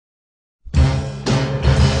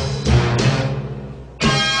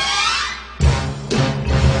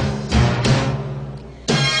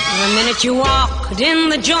minute you walked in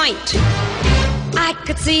the joint, I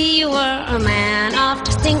could see you were a man of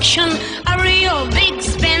distinction, a real big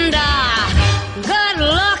spender, good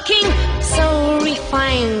looking, so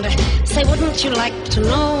refined. Say, wouldn't you like to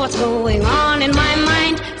know what's going on in my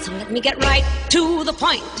mind? So let me get right to the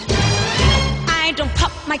point. I don't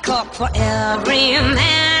pop my cork for every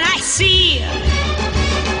man I see.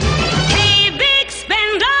 Hey, big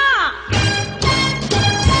spender,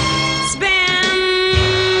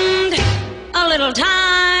 spend a little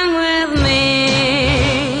time with me.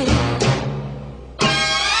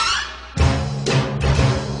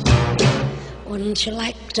 Wouldn't you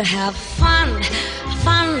like to have fun,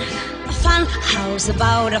 fun, fun? How's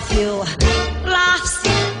about a few laughs,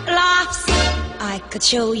 laughs? I could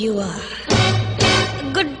show you a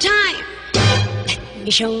good time. Let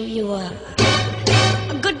me show you a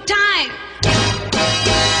good time. The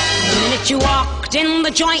minute you walked in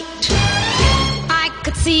the joint, I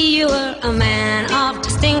could see you were a man of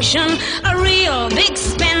distinction, a real big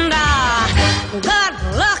spender, good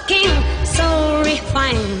looking, so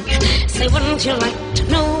refined. Say, wouldn't you like to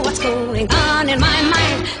know what's going on in my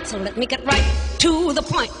mind? So let me get right to the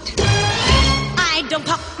point. I don't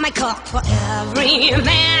pop my cork for every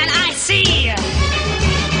man I see.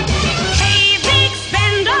 Hey, big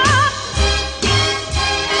spender,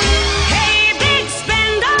 hey, big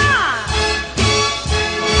spender,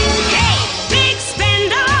 hey, big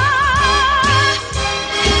spender,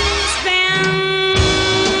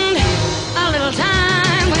 spend a little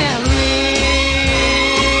time with me.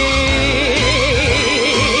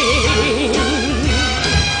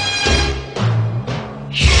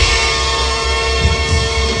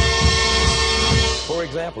 For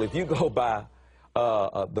example, if you go by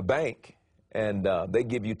the bank and they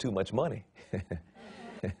give you too much money,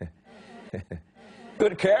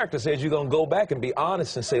 good character says you're going to go back and be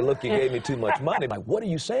honest and say, look, you gave me too much money. Like, what are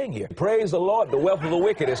you saying here? Praise the Lord, the wealth of the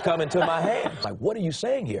wicked is coming to my hands. Like, what are you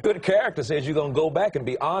saying here? Good character says you're going to go back and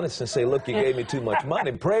be honest and say, look, you gave me too much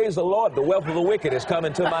money. Praise the Lord, the wealth of the wicked is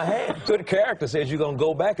coming to my hands. Good character says you're going to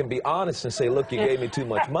go back and be honest and say, look, you gave me too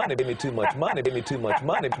much money, gave me too much money, gave me too much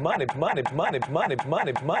money, money, money, money, money,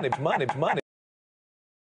 money, money, money, money.